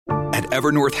At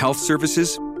Evernorth Health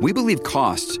Services, we believe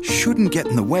costs shouldn't get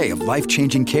in the way of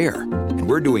life-changing care, and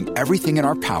we're doing everything in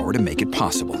our power to make it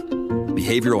possible.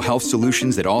 Behavioral health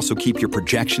solutions that also keep your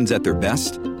projections at their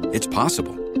best? It's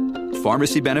possible.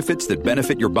 Pharmacy benefits that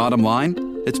benefit your bottom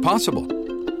line? It's possible.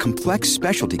 Complex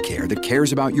specialty care that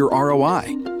cares about your ROI?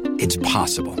 It's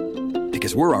possible.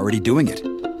 Because we're already doing it.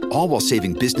 All while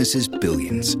saving businesses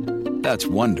billions. That's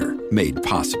Wonder made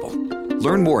possible.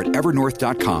 Learn more at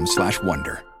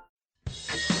evernorth.com/wonder.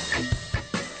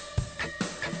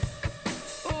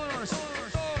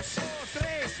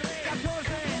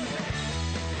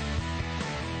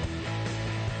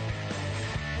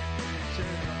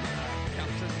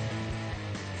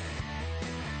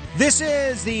 This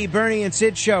is the Bernie and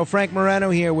Sid Show. Frank Morano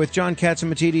here with John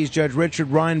Catsimatidis, Judge Richard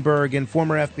Weinberg, and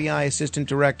former FBI Assistant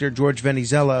Director George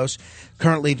Venizelos,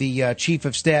 currently the Chief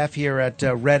of Staff here at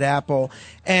Red Apple.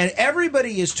 And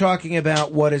everybody is talking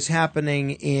about what is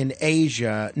happening in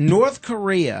Asia. North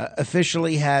Korea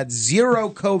officially had 0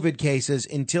 COVID cases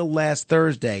until last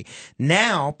Thursday.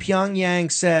 Now,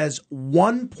 Pyongyang says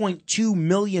 1.2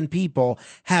 million people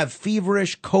have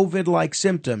feverish COVID-like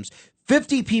symptoms.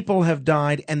 50 people have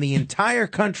died, and the entire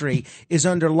country is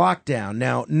under lockdown.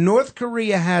 Now, North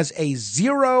Korea has a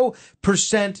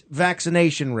 0%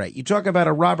 vaccination rate. You talk about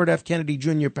a Robert F. Kennedy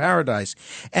Jr. paradise,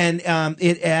 and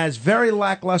it has very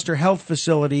lackluster health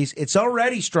facilities. It's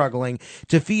already struggling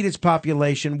to feed its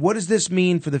population. What does this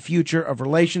mean for the future of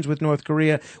relations with North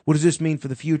Korea? What does this mean for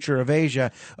the future of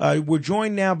Asia? We're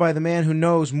joined now by the man who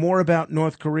knows more about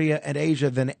North Korea and Asia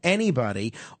than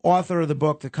anybody, author of the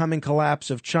book, The Coming Collapse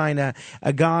of China,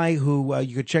 a guy who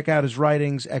you could check out his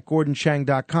writings at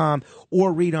GordonChang.com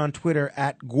or read on Twitter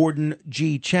at Gordon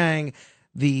G. Chang,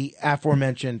 the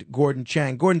aforementioned Gordon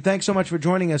Chang. Gordon, thanks so much for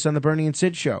joining us on the Bernie and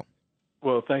Sid Show.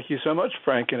 Well, thank you so much,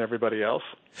 Frank, and everybody else.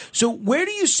 So where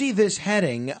do you see this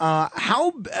heading?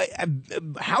 How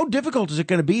difficult is it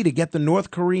going to be to get the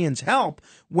North Koreans help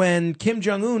when Kim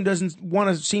Jong-un doesn't want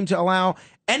to seem to allow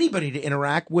anybody to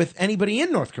interact with anybody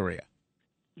in North Korea?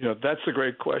 You know, that's a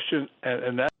great question,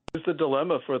 and that is the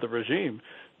dilemma for the regime,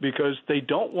 because they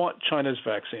don't want China's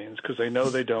vaccines because they know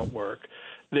they don't work.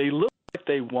 They look like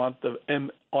they want the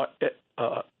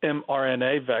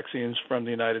mRNA vaccines from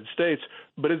the United States,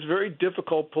 but it's very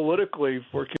difficult politically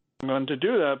for Kim Jong-un to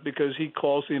do that because he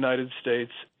calls the United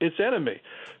States its enemy.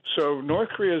 So North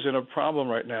Korea is in a problem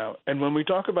right now. And when we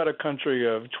talk about a country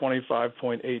of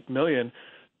 25.8 million,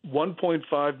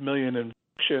 1.5 million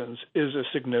infections is a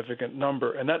significant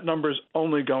number, and that number is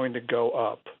only going to go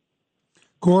up.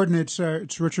 Gordon, it's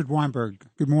Richard Weinberg.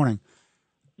 Good morning.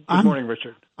 Good morning,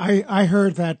 Richard. I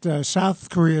heard that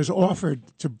South Korea has offered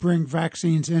to bring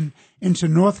vaccines into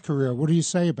North Korea. What do you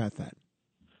say about that?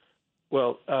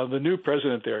 Well, the new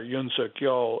president there, Yoon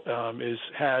Suk-yeol,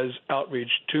 has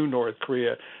outreach to North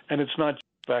Korea, and it's not just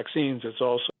vaccines; it's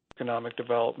also economic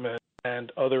development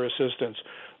and other assistance.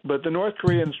 But the North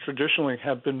Koreans traditionally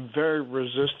have been very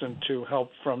resistant to help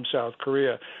from South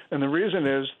Korea. And the reason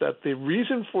is that the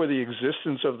reason for the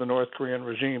existence of the North Korean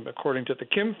regime, according to the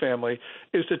Kim family,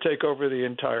 is to take over the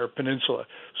entire peninsula.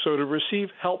 So to receive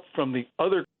help from the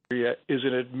other Korea is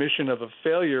an admission of a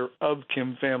failure of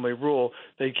Kim family rule.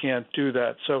 They can't do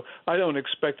that. So I don't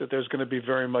expect that there's going to be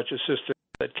very much assistance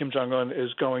that Kim Jong-un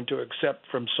is going to accept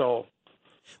from Seoul.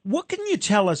 What can you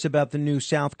tell us about the new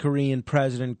South Korean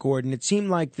president, Gordon? It seemed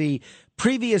like the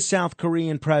previous South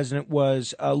Korean president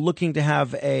was looking to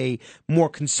have a more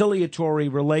conciliatory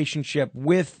relationship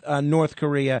with North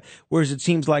Korea, whereas it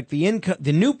seems like the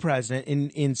new president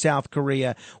in South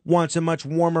Korea wants a much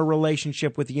warmer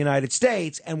relationship with the United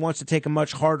States and wants to take a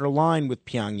much harder line with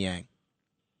Pyongyang.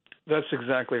 That's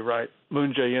exactly right.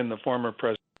 Moon Jae-in, the former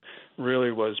president,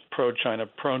 really was pro-China,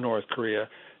 pro-North Korea.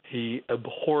 He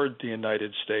abhorred the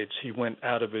United States. He went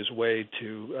out of his way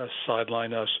to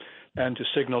sideline us and to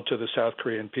signal to the South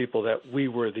Korean people that we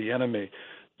were the enemy.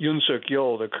 Yoon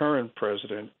Suk-yeol, the current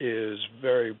president, is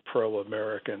very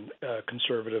pro-American,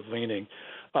 conservative-leaning.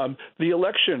 The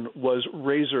election was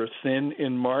razor thin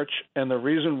in March, and the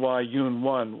reason why Yoon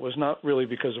won was not really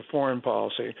because of foreign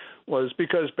policy, was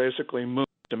because basically Moon's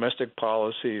domestic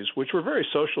policies, which were very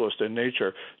socialist in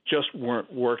nature, just weren't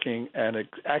working, and it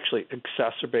actually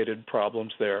exacerbated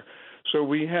problems there. So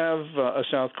we have a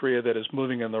South Korea that is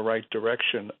moving in the right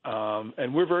direction,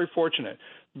 and we're very fortunate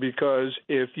because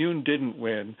if Yoon didn't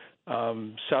win,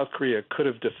 South Korea could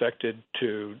have defected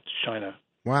to China.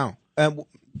 Wow.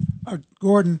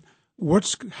 Gordon,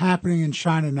 what's happening in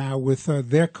China now with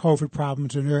their COVID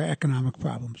problems and their economic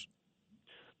problems?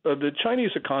 The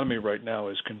Chinese economy right now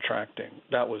is contracting.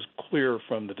 That was clear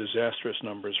from the disastrous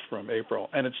numbers from April.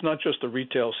 And it's not just the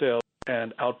retail sales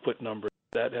and output numbers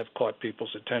that have caught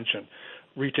people's attention.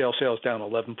 Retail sales down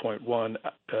 11.1,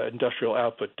 industrial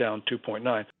output down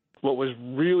 2.9. What was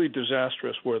really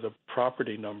disastrous were the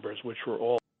property numbers, which were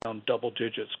all down double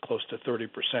digits, close to 30%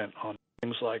 on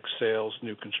things like sales,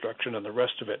 new construction, and the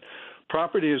rest of it.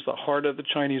 Property is the heart of the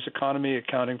Chinese economy,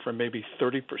 accounting for maybe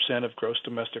 30% of gross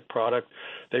domestic product.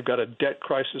 They've got a debt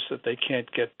crisis that they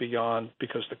can't get beyond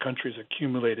because the country's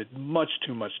accumulated much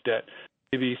too much debt,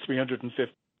 maybe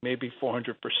 350, maybe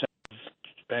 400% of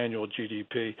annual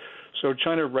GDP. So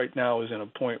China right now is in a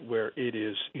point where it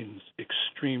is in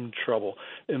extreme trouble.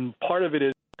 And part of it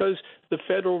is because the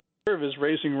Federal Reserve is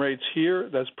raising rates here.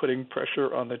 That's putting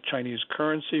pressure on the Chinese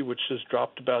currency, which has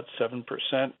dropped about 7%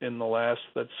 in the last,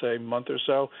 let's say, month or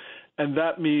so. And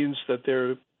that means that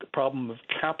the problem of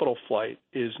capital flight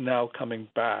is now coming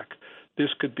back. This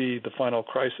could be the final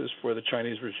crisis for the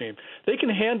Chinese regime. They can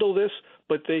handle this,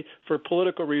 but they, for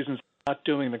political reasons, are not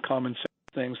doing the common sense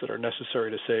things that are necessary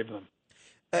to save them.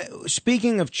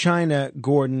 Speaking of China,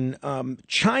 Gordon,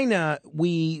 China,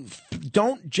 we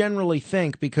don't generally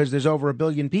think, because there's over 1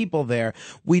 billion people there,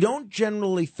 we don't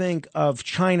generally think of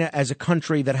China as a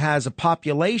country that has a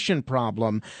population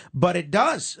problem, but it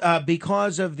does.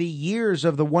 Because of the years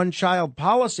of the one-child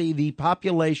policy, the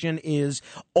population is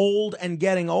old and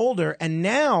getting older. And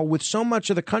now, with so much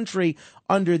of the country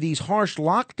under these harsh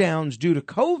lockdowns due to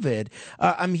COVID,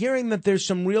 I'm hearing that there's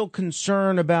some real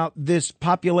concern about this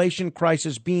population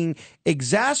crisis being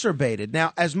exacerbated.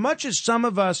 Now, as much as some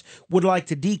of us would like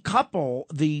to decouple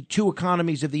the two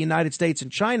economies of the United States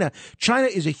and China, China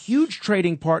is a huge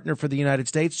trading partner for the United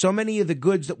States. So many of the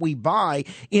goods that we buy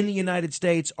in the United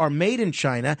States are made in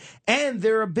China, and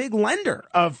they're a big lender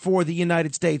for the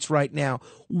United States right now.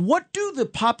 What do the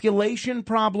population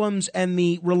problems and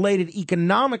the related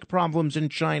economic problems in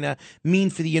China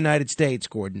mean for the United States,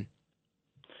 Gordon?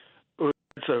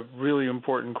 It's a really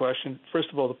important question. First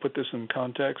of all, to put this in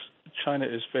context, China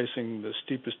is facing the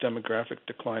steepest demographic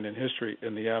decline in history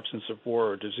in the absence of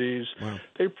war or disease. Wow.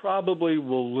 They probably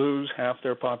will lose half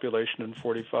their population in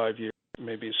 45 years,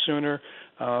 maybe sooner.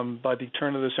 By the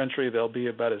turn of the century, they'll be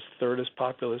about as third as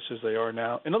populous as they are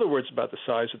now. In other words, about the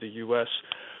size of the U.S.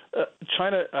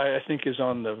 China, I think, is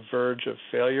on the verge of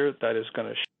failure. That is going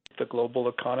to the global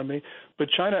economy, but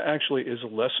China actually is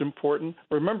less important.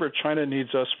 Remember, China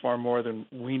needs us far more than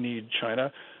we need China.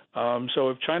 So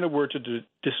if China were to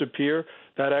disappear,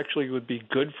 that actually would be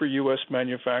good for U.S.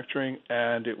 manufacturing,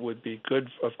 and it would be good,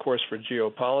 of course, for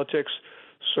geopolitics.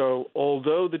 So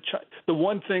although the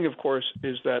one thing, of course,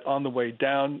 is that on the way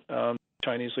down,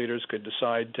 Chinese leaders could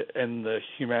decide to end the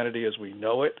humanity as we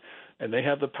know it, and they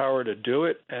have the power to do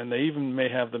it, and they even may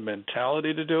have the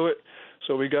mentality to do it.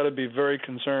 So we got to be very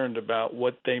concerned about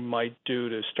what they might do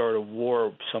to start a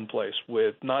war someplace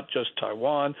with not just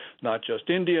Taiwan, not just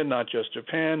India, not just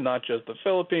Japan, not just the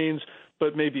Philippines,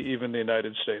 but maybe even the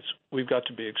United States. We've got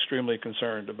to be extremely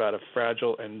concerned about a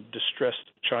fragile and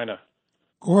distressed China.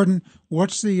 Gordon,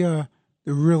 what's the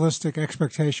realistic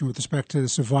expectation with respect to the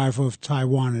survival of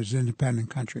Taiwan as an independent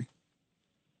country?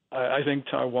 I think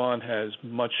Taiwan has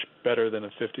much better than a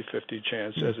 50-50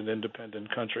 chance as an independent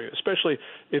country, especially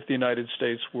if the United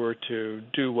States were to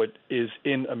do what is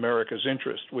in America's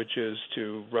interest, which is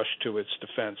to rush to its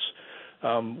defense.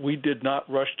 We did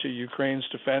not rush to Ukraine's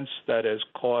defense. That has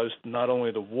caused not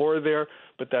only the war there,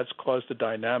 but that's caused a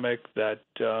dynamic that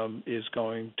is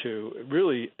going to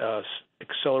really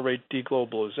accelerate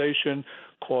deglobalization,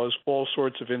 cause all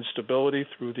sorts of instability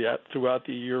throughout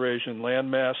the Eurasian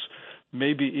landmass,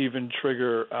 maybe even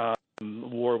trigger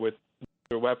war with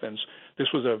nuclear weapons. This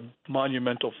was a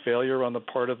monumental failure on the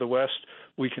part of the West.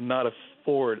 We cannot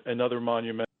afford another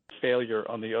monumental failure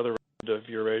on the other end of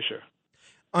Eurasia.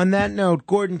 On that note,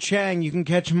 Gordon Chang, you can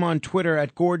catch him on Twitter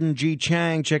at Gordon G.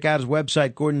 Chang. Check out his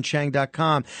website,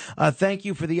 gordonchang.com. Thank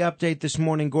you for the update this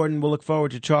morning, Gordon. We'll look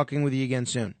forward to talking with you again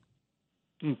soon.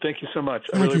 Thank you so much.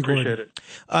 I really appreciate it.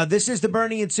 This is the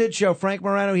Bernie and Sid Show. Frank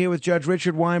Morano here with Judge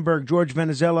Richard Weinberg, George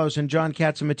Venizelos, and John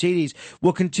Catsimatidis.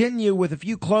 We'll continue with a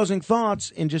few closing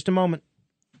thoughts in just a moment.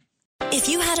 If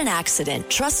you had an accident,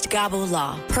 trust Gabo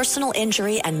Law, personal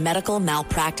injury and medical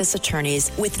malpractice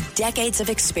attorneys with decades of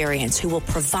experience who will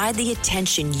provide the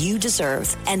attention you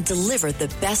deserve and deliver the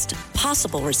best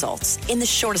possible results in the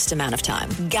shortest amount of time.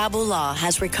 Gabo Law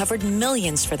has recovered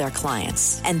millions for their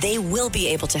clients, and they will be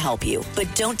able to help you.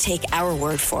 But don't take our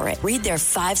word for it. Read their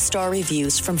 5-star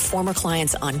reviews from former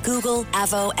clients on Google,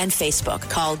 Avo, and Facebook.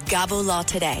 Call Gabo Law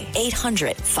today,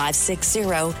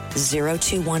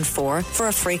 800-560-0214 for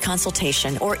a free consultation,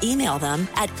 or email them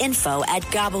at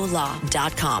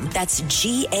info@gabolaw.com. That's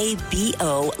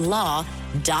GABO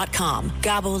law.com.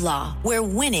 Gabo Law, where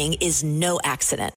winning is no accident.